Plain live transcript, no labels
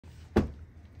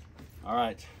All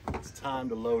right, it's time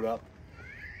to load up.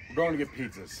 We're going to get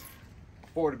pizzas,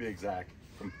 4 to be exact,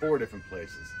 from 4 different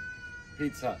places.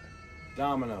 Pizza Hut,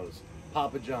 Domino's,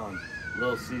 Papa John's,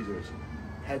 Little Caesars,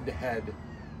 head-to-head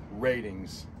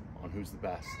ratings on who's the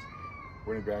best.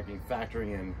 We're gonna be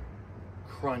factoring in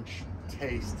crunch,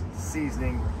 taste,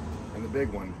 seasoning, and the big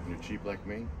one, when you're cheap like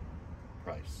me,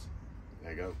 price.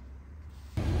 There you go.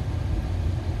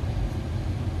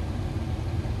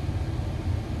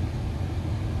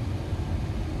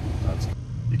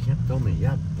 You can't film me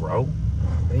yet, bro.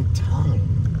 It ain't time.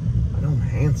 I know I'm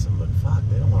handsome, but fuck,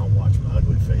 they don't want to watch my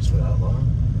ugly face for that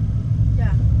long.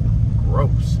 Yeah.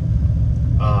 Gross.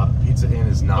 Pizza Inn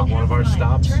is not one of our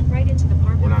stops. Turn right into the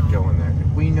park. We're not going there.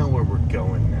 We know where we're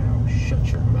going now. Shut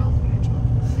your mouth when you're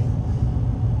talking to me.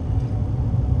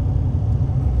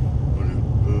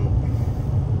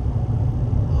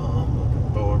 I'm looking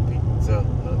for Pizza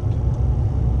Hut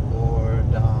or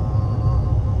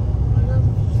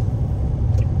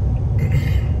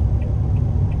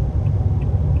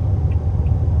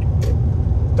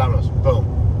Domino's. Boom.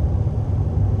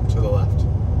 To the left.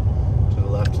 To the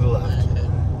left, to the left.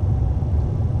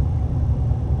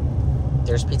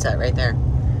 There's Pizza Hut right there.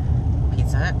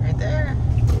 Pizza Hut right there.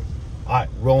 All right,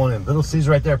 rolling in. Little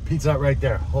Caesar right there. Pizza Hut right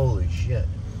there. Holy shit.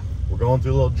 We're going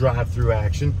through a little drive-through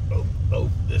action. Oh,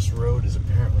 this road is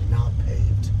apparently not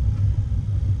paved.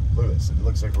 Look at this. It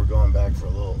looks like we're going back for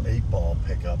a little 8-ball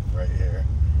pickup right here.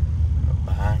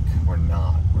 Back, we're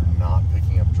not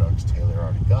picking up drugs. Taylor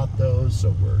already got those,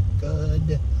 so we're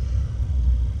good.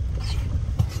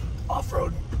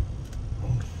 Off-road.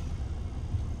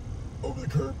 Over the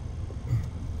curb.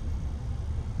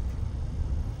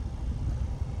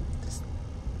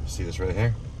 See this right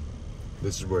here?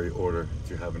 This is where you order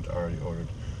if you haven't already ordered.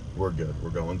 We're good.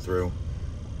 We're going through.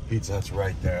 Pizza Hut's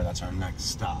right there. That's our next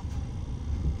stop.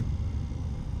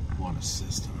 What a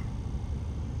system.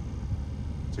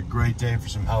 It's a great day for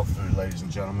some health food, ladies and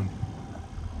gentlemen.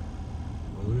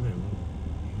 Well, look at that little.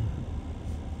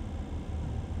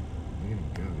 Look at him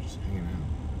go, just hanging out.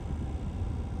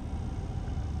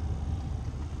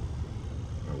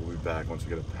 All right, we'll be back once we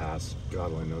get a pass.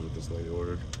 God only knows what this lady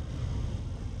ordered.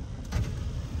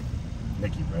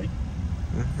 Nikki, right?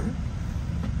 Mm-hmm.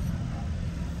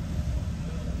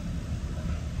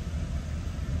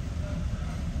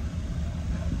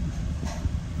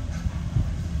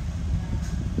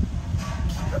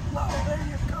 Oh, there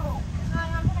you go. Hi,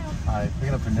 how can I help you? Hi, pick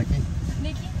it up for Nikki.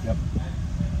 Nikki? Yep.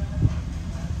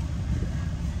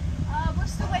 We're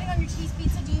still waiting on your cheese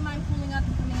pizza. Do you mind pulling up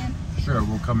and coming in? Sure,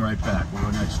 we'll come right back. We'll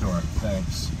go next door.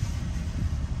 Thanks.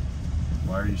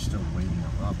 Why are you still waiting?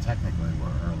 Well, technically,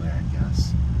 we're early, I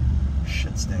guess.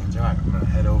 Shit stains. All right, I'm gonna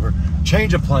head over.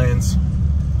 Change of plans.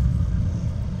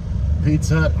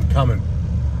 Pizza Hut, I'm coming.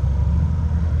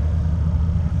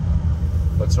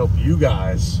 Let's hope you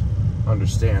guys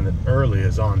understand that early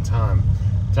is on time.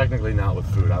 Technically not with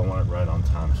food. I want it right on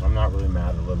time, so I'm not really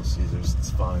mad at Little Caesars.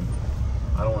 It's fine.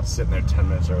 I don't want sitting there 10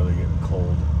 minutes early getting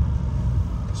cold.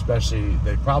 Especially,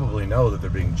 they probably know that they're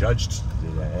being judged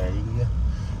today,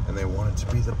 and they want it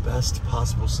to be the best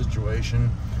possible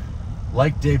situation.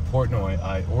 Like Dave Portnoy,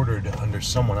 I ordered under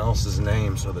someone else's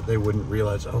name so that they wouldn't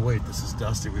realize, oh wait, this is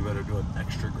Dusty, we better do an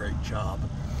extra great job.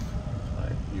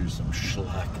 I used some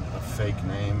schlock, a fake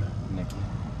name, Nikki.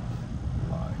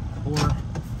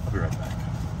 I'll be right back.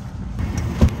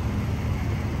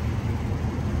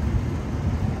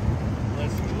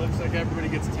 Listen, it looks like everybody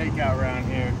gets takeout around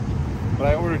here, but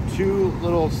I ordered 2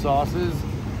 little sauces.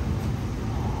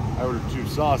 I ordered 2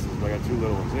 sauces, but I got 2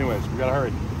 little ones. Anyways, we gotta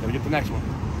hurry. Gotta get the next one.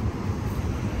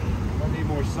 I need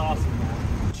more sauce in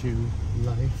that. To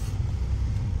life.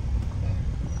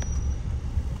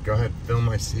 Go ahead, film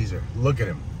my Caesar. Look at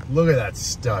him. Look at that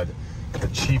stud. The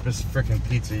cheapest freaking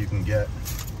pizza you can get.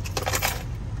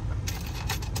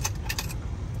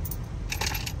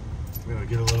 I'm gonna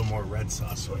get a little more red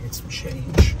sauce so I get some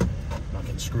change. I'm not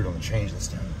getting screwed on the change this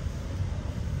time.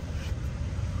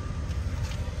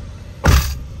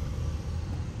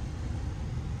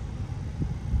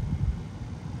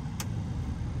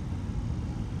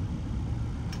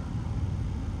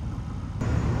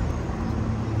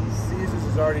 Caesar's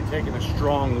has already taken a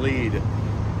strong lead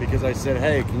because I said,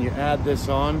 hey, can you add this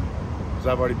on? Because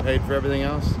I've already paid for everything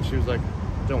else. And she was like,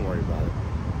 don't worry about it.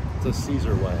 It's a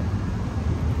Caesar way.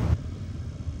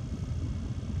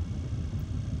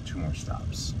 2 more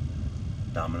stops.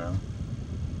 Domino,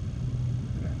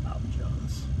 and then Papa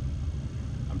John's.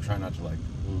 I'm trying not to like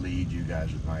lead you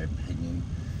guys with my opinion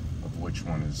of which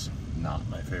one is not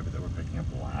my favorite that we're picking up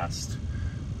last.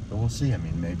 But we'll see. I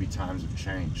mean, maybe times have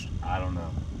changed. I don't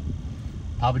know.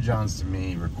 Papa John's to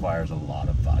me requires a lot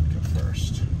of vodka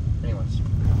first. Anyways.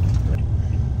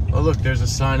 Oh look, there's a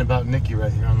sign about Nikki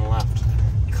right here on the left.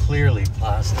 Clearly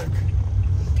plastic.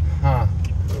 Huh.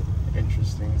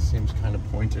 Interesting. It seems kind of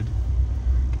pointed.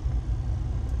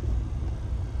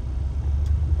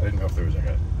 I didn't know if there was like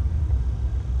a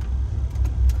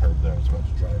curb there. I was about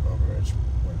to drive over. I just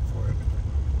went for it.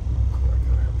 Cool, I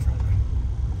gotta have a drive.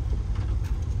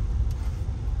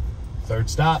 Third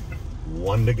stop.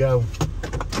 1 to go.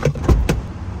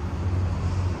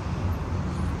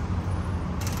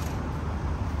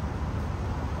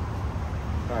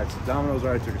 Alright, so Domino's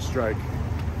already took a strike.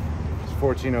 It's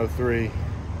 14:03.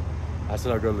 I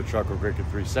said I'll go to the truck real quick at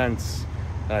 3 cents.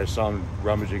 And I saw him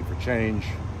rummaging for change.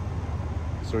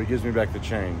 So he gives me back the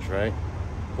change, right?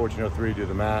 14:03, do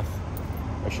the math.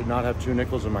 I should not have 2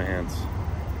 nickels in my hands.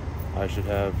 I should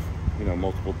have, you know,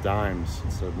 multiple dimes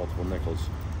instead of multiple nickels.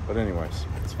 But anyways,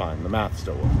 it's fine. The math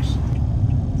still works.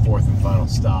 4th and final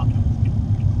stop.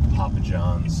 Papa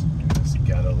John's in this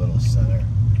ghetto little center.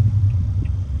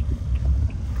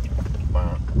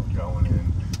 We're going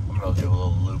in. I'm gonna do a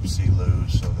little loop-see-loo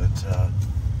so that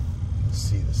you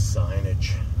see the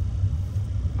signage.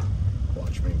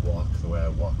 Watch me walk the way I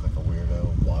walk, like a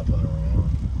weirdo, waddling around.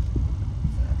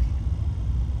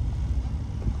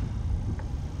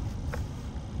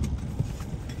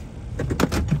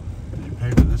 Did you pay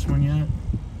for this one yet?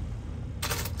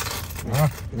 Or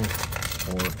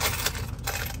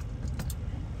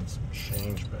get some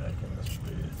change back in this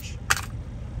bitch.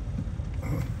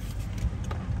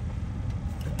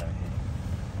 Get out of here.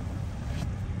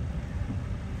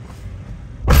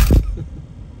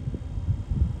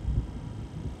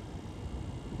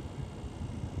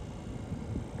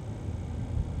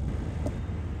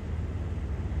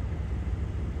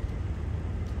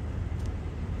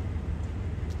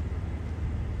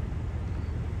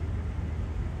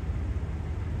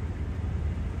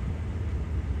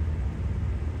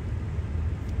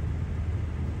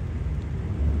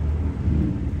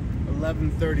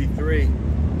 11:33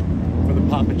 for the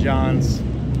Papa John's.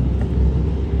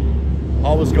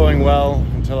 All was going well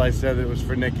until I said it was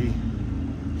for Nikki.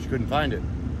 She couldn't find it.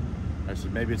 I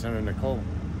said, maybe it's under Nicole.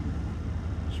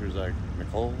 She was like,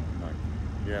 Nicole? I'm like,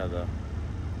 yeah, the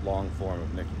long form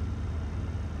of Nikki.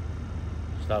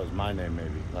 She thought it was my name,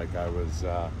 maybe, like I was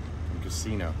from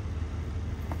Casino.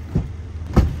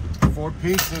 4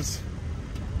 pieces.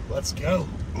 Let's go.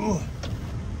 Ooh.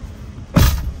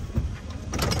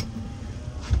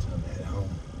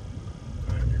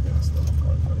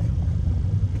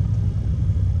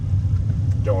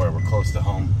 Don't worry, we're close to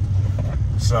home.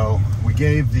 So we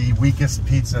gave the weakest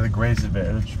pizza the greatest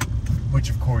advantage,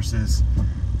 which of course is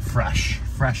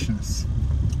freshness.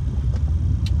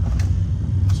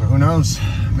 So who knows?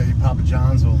 Maybe Papa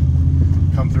John's will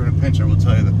come through in a pinch. I will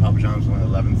tell you that Papa John's was only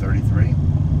 $11.33.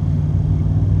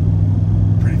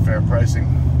 Pretty fair pricing.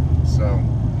 So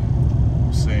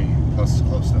we'll see. Plus it's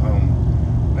close to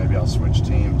home. Maybe I'll switch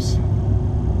teams.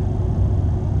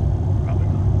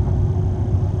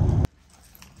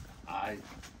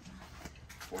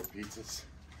 4 pizzas.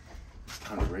 It's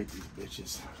time to rate these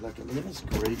bitches. Look at this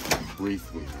great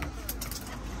wreath we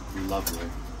have. Lovely.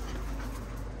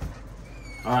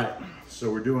 Alright, so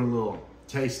we're doing a little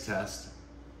taste test.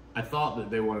 I thought that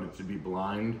they wanted it to be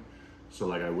blind, so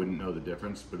like I wouldn't know the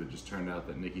difference, but it just turned out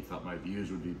that Nikki thought my views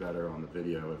would be better on the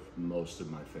video if most of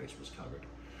my face was covered.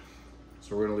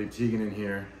 So we're gonna leave Tegan in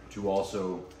here to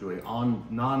also do a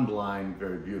non-blind,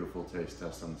 very beautiful taste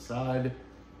test on the side.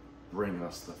 Bring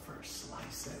us the first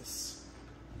slices.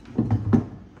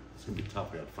 It's gonna be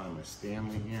tough. I gotta find my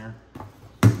Stanley here.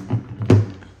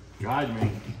 Guide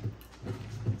me.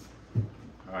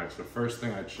 All right, so first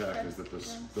thing I check is that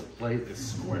the plate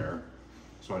is square,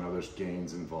 so I know there's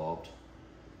gains involved.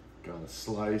 Got a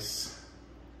slice.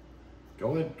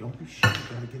 Go ahead, don't be shy,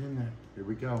 gotta get in there. Here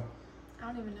we go. I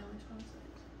don't even know which one's it.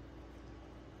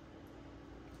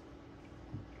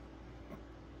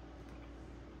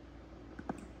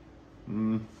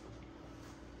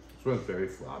 This one's very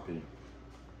floppy.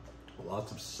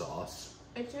 Lots of sauce.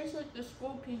 It tastes like the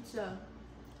school pizza.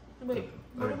 Wait,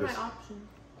 what are my options?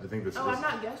 I think this is... I'm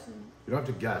not guessing. You don't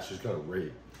have to guess, you just gotta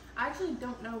rate. I actually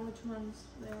don't know which ones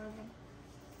they are.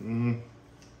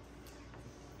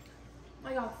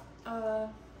 I got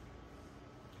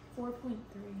 4.3.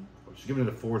 She's giving it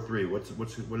a 4.3. What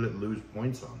did it lose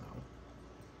points on though?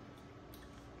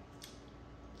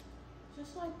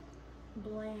 Just like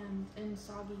bland and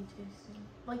soggy tasting.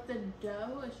 Like the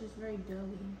dough is just very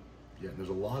doughy. Yeah, there's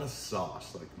a lot of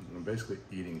sauce. Like I'm basically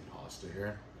eating pasta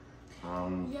here.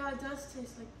 Yeah, it does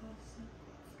taste like pasta.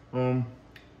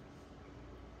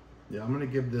 Yeah, I'm gonna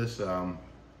give this.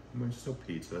 It's still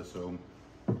pizza, so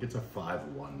it's a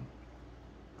 5-1.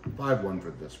 5-1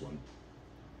 for this one.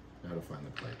 Now to find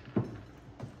the plate.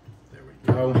 There we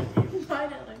go. Why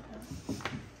did I like that?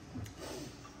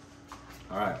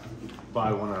 All right,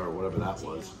 buy one or whatever that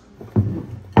was.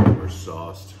 We're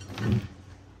sauced.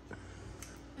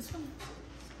 This one.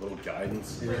 Little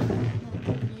guidance here.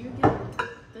 You get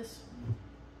this one.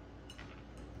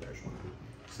 There's one.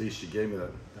 See, she gave me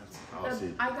that. That's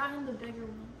see. I got him the bigger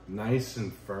one. Nice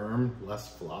and firm,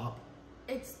 less flop.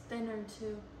 It's thinner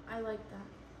too. I like that.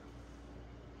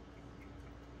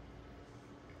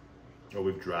 Oh,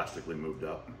 we've drastically moved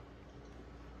up.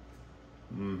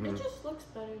 Mm-hmm. It just looks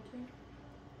better too.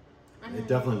 It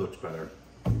definitely looks better.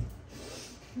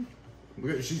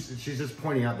 She's just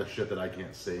pointing out the shit that I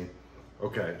can't see.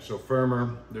 Okay, so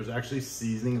firmer. There's actually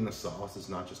seasoning in the sauce. It's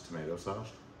not just tomato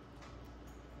sauce.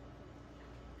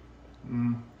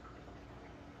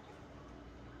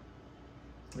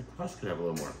 The crust could have a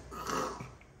little more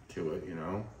to it, you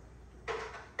know?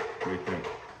 What do you think?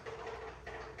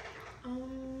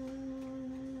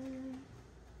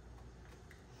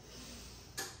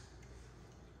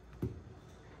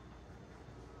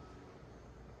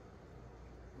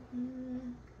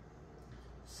 Mm,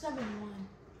 7-1.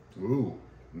 Ooh,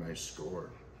 nice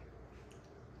score.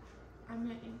 I'm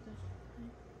gonna eat this.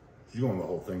 She's going the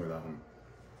whole thing with that one.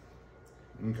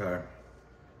 Okay.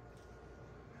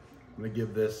 I'm gonna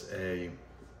give this a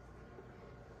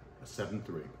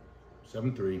 7-3.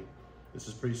 7-3. This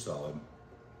is pretty solid.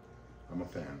 I'm a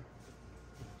fan.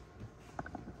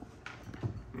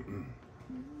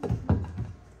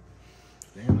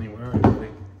 Stanley, where are you, buddy?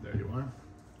 There you are.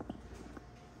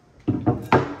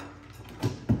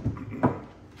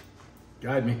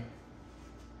 Guide me.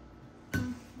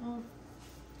 Oh.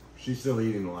 She's still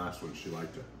eating the last one. She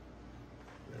liked it.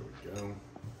 There we go.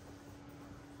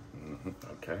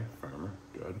 Okay, firmer.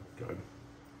 Good, good.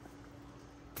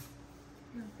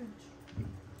 No, finish.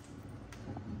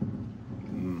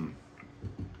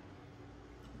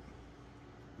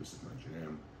 This is my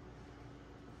jam.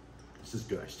 This is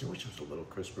good. I still wish it was a little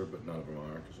crisper, but none of them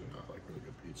are because they're not like really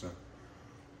good pizza.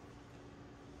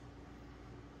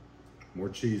 More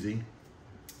cheesy.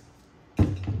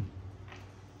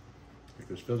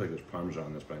 This feels like there's Parmesan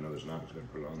on this, but I know there's not because I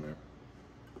put it on there.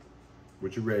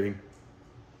 What's your rating?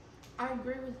 I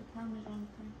agree with the Parmesan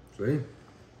thing. See?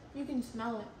 You can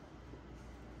smell it.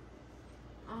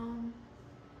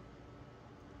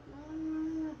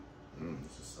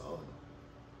 This is solid.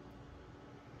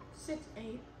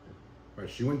 6-8. All right,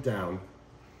 she went down.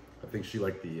 I think she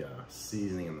liked the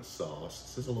seasoning and the sauce.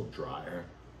 This is a little drier.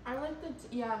 I like the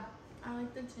I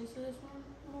like the taste of this one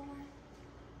more,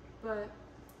 but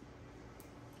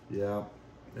yeah,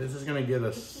 this is gonna give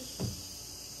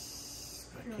us.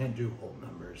 I can't do whole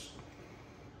numbers.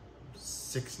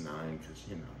 6-9, because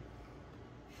you know,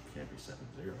 can't be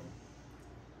 7-0.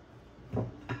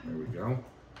 There we go.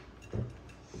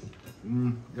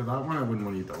 Yeah, that one I wouldn't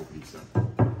want to eat the whole pizza.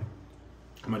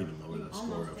 I might even lower that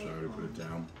score up, so I already put it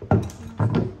down. I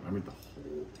mean the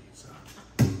whole pizza.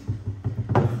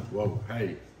 Whoa,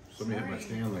 hey, somebody hit my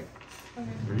Stanley. Okay.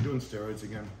 Are you doing steroids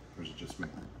again? Or is it just me?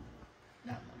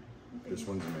 That one. This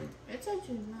one's me. It's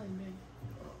actually really big.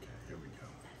 Okay, here we go.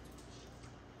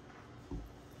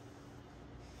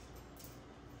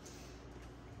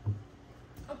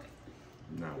 Okay.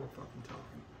 Now we're fucking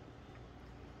talking.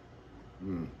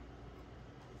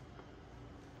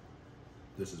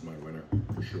 This is my winner,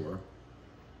 for sure.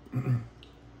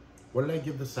 What did I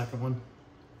give the second one?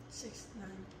 6-9.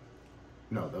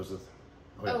 No, that was the...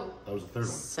 that was the third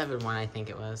one. 7-1, I think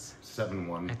it was.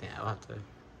 7-1. I think I'll have to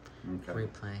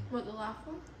replay. What, the last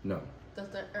one? No. The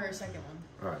third or second one?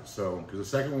 All right, so, because the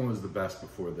second one was the best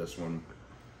before this one.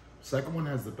 Second one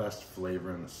has the best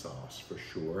flavor in the sauce, for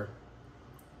sure.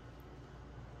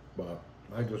 But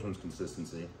I like this one's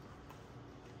consistency.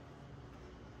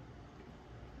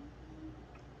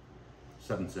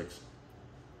 7-6.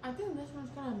 I think this one's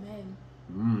kind of mid.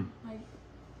 Like,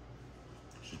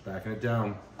 she's backing it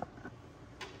down.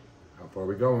 How far are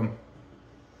we going?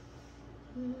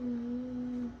 5-7.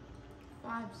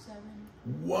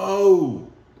 Whoa!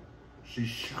 She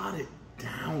shot it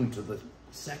down to the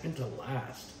second to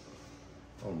last.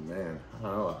 Oh man, I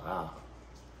don't know about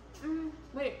that.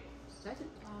 Wait, second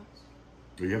last?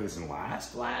 Do you have this in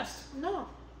last? No.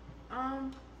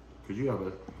 Could you have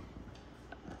it?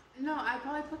 No, I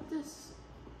probably put this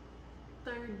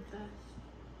third best.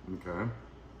 Okay.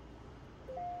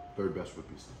 Third best would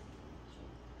be second.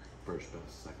 First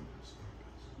best, second best, third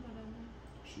best. Whatever.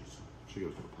 She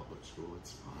goes to a public school,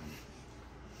 it's fine.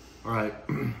 All right,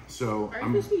 so Are you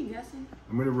supposed to be guessing?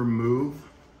 I'm gonna remove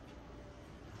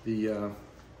the,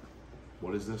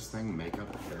 what is this thing?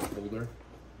 Makeup hair holder.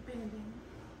 Bing.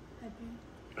 I do.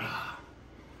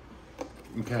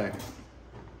 Okay.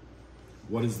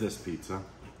 What is this pizza?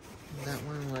 That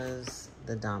one was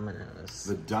the Domino's.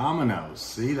 The Domino's.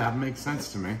 See, that makes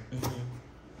sense to me.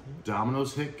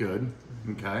 Domino's hit good.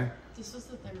 Okay. This was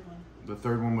the third one. The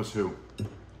third one was who? I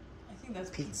think that's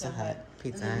Pizza Hut.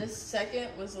 Pizza and then Hut. this second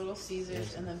was Little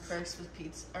Caesars, and then first was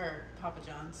Papa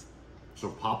John's. So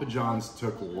Papa John's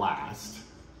took last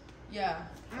Yeah,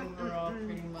 overall,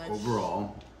 pretty much.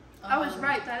 overall. I was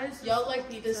right. That is y'all like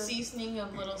the seasoning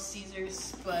of Little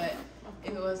Caesars, but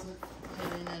it wasn't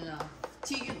hidden enough.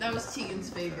 Tegan, that was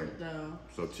Tegan's favorite though.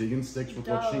 So Tegan sticks with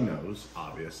what she knows,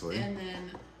 obviously. And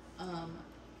then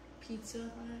Pizza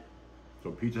Hut.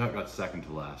 So Pizza Hut got second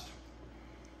to last.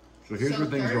 So here's So where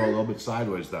things third? go a little bit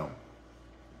sideways though.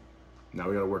 Now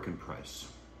we gotta work in price.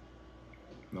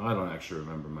 No, I don't actually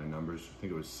remember my numbers. I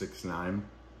think it was 6.9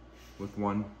 with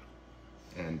one.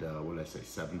 And what did I say,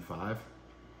 7.5?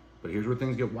 But here's where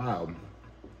things get wild.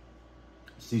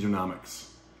 Caesarnomics,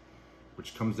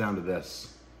 which comes down to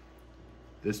this.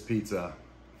 This pizza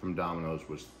from Domino's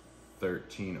was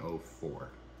 $13.04.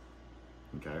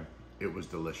 Okay, it was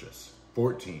delicious.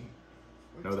 14.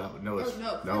 No, that no, it's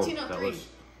no, no, that 14.03. was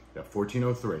yeah,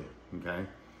 $14.03. Okay,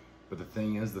 but the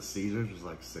thing is, the Caesars was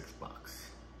like $6.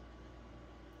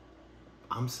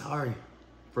 I'm sorry,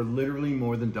 for literally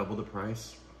more than double the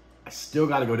price. I still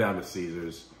got to go down to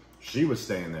Caesars. She was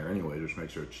staying there anyway, which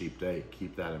makes her a cheap date.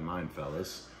 Keep that in mind,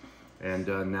 fellas. And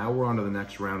now we're on to the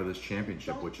next round of this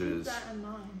championship, Don't which keep is, that in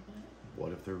mind, but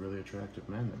what if they're really attractive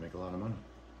men that make a lot of money?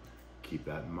 Keep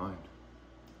that in mind.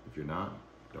 If you're not,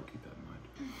 don't keep that in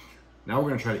mind. Now we're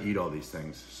gonna try to eat all these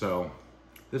things. So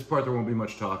this part, there won't be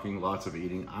much talking, lots of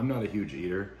eating. I'm not a huge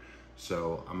eater,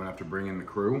 so I'm gonna have to bring in the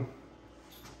crew,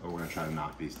 or we're gonna try to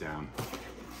knock these down.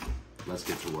 Let's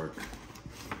get to work.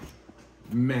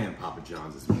 Man, Papa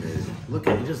John's is mid. Look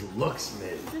at it, just looks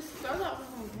mid. just throw that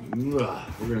one away.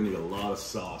 Ugh, we're gonna need a lot of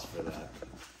sauce for that.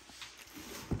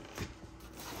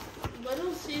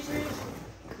 Little Caesars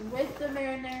with the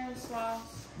marinara sauce.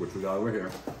 Which we got over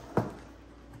here. All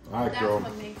right, That's girl.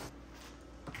 what makes.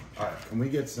 All right, can we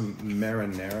get some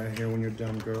marinara here when you're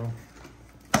done, girl?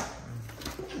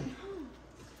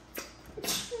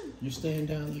 You staying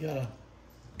down? You gotta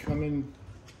come and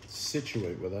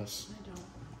situate with us.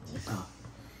 I don't.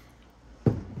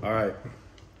 All right,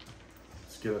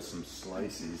 let's give us some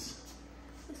slices.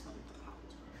 This one.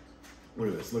 Look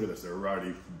at this, look at this. They're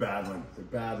already battling. They're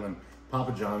battling.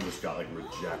 Papa John just got like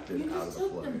rejected You out of just the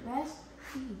took the plate. best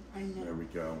piece. I know. There we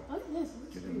go. Look at this.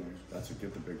 Get in there. That's a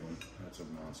get the big one. That's a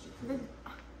monster.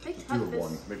 They Just cut do a this.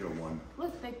 one. Make it a one.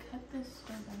 Look, they cut this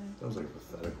so bad. That was like a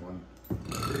pathetic one.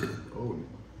 Oh.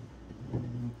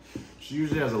 She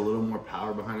usually has a little more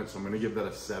power behind it, so I'm gonna give that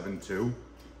a 7.2.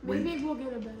 Maybe we'll get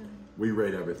a better one. We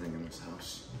rate everything in this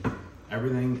house.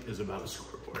 Everything is about a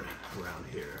scoreboard around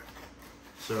here.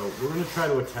 So we're gonna try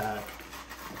to attack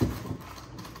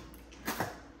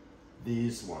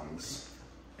these ones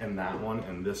and that one,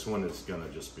 and this one is gonna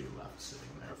just be left sitting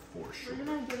there for sure. We're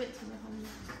gonna give it to the homeless.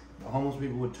 The homeless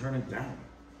people would turn it down.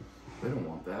 They don't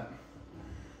want that.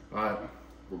 All right,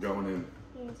 we're going in.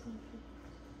 Yeah, it's gonna be.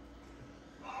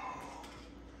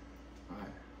 All right,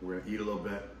 we're gonna eat a little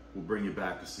bit. We'll bring you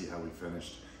back to see how we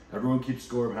finished. Everyone keep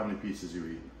score of how many pieces you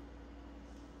eat.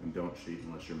 And don't cheat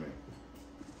unless you're me.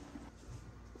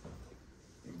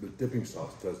 The dipping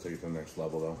sauce does take it to the next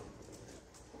level though.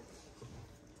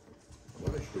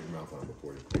 Why don't you put your mouth on it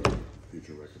before you put it on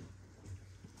future record?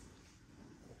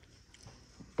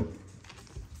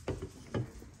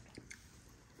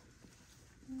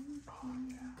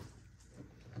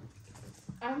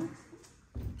 I'm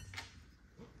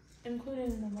including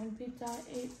the one pizza I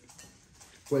ate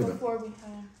Wait a minute. before we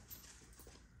had.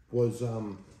 Was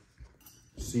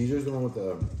Caesar's the one with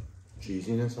the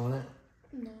cheesiness on it?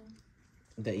 No.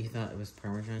 That you thought it was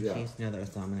Parmesan Yeah. cheese? No, that was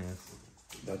Domino's.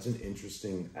 That's an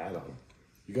interesting add-on.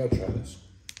 You gotta try this.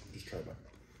 Just try that.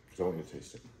 Because I want you to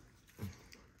taste it.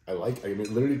 I mean,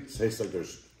 it literally tastes like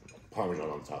there's Parmesan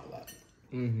on top of that.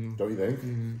 Mm-hmm. Don't you think?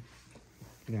 Mm-hmm.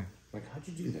 Yeah. Like, how'd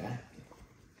you do that?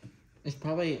 It's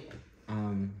probably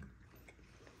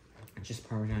just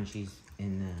Parmesan cheese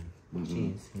in the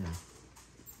cheese, yeah.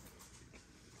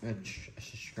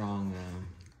 It's a strong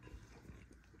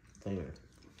flavor.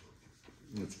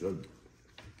 It's good.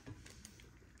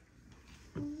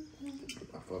 I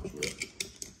fucks with it.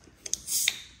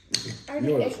 I already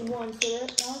You know ate one, so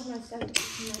that was my second. My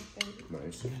favorite.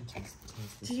 Nice. Taste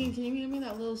this Can you give me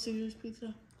that Little Caesars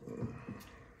pizza?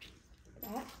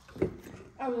 That?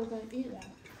 I was gonna eat that.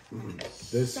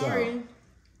 This, Sorry.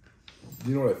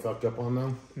 you know what I fucked up on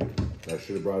though? That I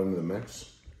should have brought into the mix?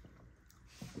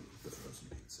 The frozen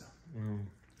pizza. one.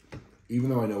 even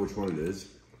though I know which one it is,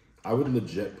 I would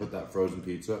legit put that frozen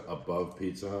pizza above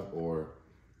Pizza Hut or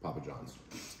Papa John's.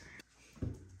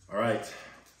 All right,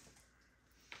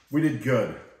 we did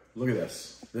good. Look at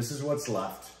this. This is what's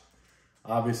left.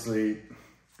 Obviously,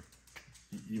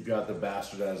 you've got the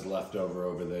bastardized leftover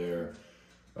over there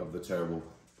of the terrible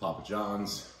Papa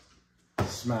John's.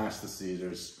 Smash the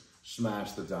Caesars,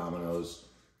 smash the Domino's.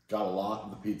 Got a lot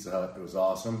of the Pizza Hut. It was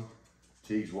awesome.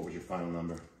 Teagues, what was your final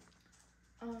number?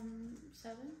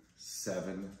 7.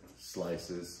 7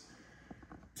 slices.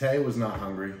 Tay was not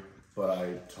hungry, but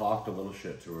I talked a little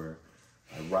shit to her.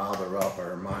 I riled her up. I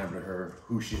reminded her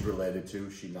who she's related to.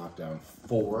 She knocked down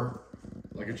 4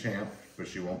 like a champ, but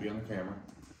she won't be on the camera.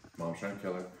 Mom's trying to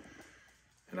kill her.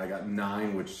 And I got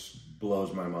 9, which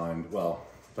blows my mind. Well,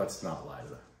 let's not lie to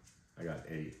her. I got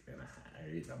 8 and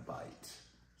a bite.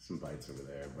 Some bites over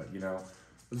there, but you know,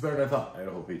 it was better than I thought. I had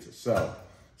a whole pizza. So,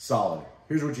 solid.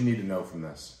 Here's what you need to know from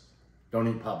this. Don't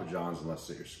eat Papa John's unless it's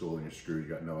at your school and you're screwed.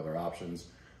 You got no other options.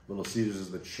 Little Caesars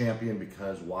is the champion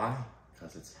because why?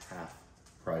 Because it's half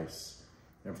price.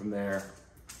 And from there,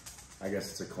 I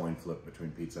guess it's a coin flip between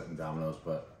Pizza Hut and Domino's,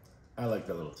 but I like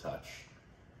that little touch.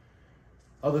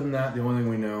 Other than that, the only thing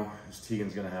we know is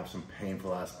Tegan's gonna have some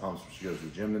painful ass pumps when she goes to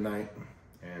the gym tonight.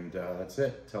 And that's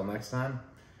it. Till next time,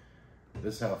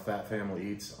 this is how a fat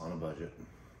family eats on a budget.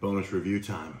 Bonus review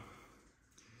time.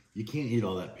 You can't eat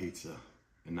all that pizza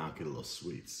and not get a little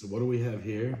sweet. So what do we have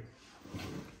here?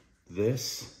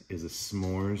 This is a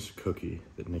s'mores cookie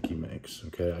that Nikki makes,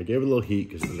 okay? I gave it a little heat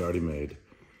because it was already made.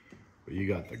 But you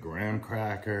got the graham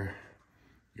cracker,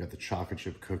 you got the chocolate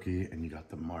chip cookie, and you got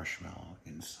the marshmallow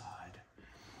inside.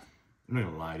 I'm not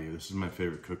gonna lie to you, this is my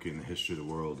favorite cookie in the history of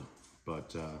the world.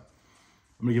 But I'm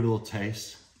gonna give it a little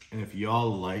taste. And if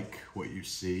y'all like what you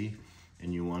see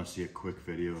and you wanna see a quick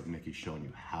video of Nikki showing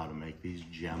you how to make these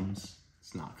gems,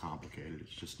 it's not complicated,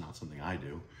 it's just not something I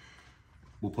do.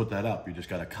 We'll put that up. You just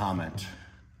gotta comment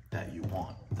that you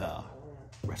want the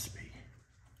recipe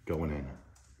going in.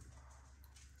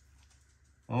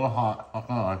 A little hot, not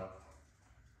gonna lie.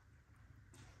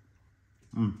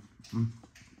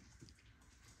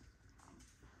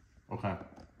 Okay.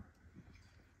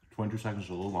 22 seconds is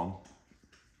a little long.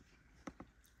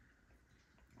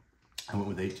 I went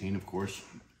with 18, of course,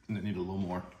 and it needed a little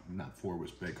more, and that 4 was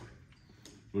big.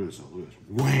 Look at this, look at this.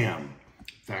 Wham!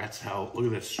 That's how, look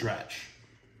at this stretch.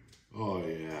 Oh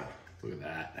yeah, look at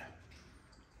that.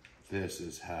 This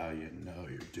is how you know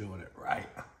you're doing it right.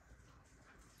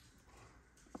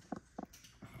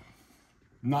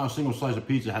 Not a single slice of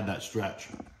pizza had that stretch.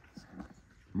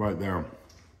 Right there.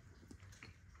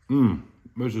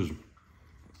 This is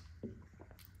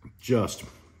just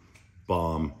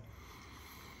bomb.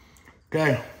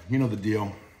 Okay, you know the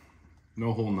deal.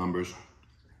 No whole numbers.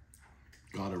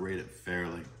 Gotta rate it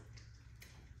fairly.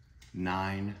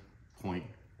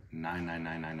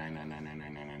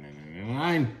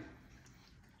 9.9999999999999.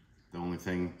 The only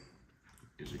thing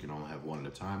is you can only have one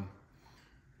at a time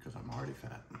because I'm already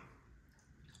fat.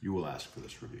 You will ask for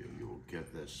this review. You will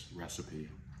get this recipe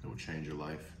that will change your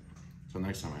life. So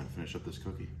next time I have to finish up this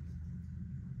cookie.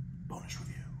 Bonus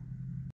review.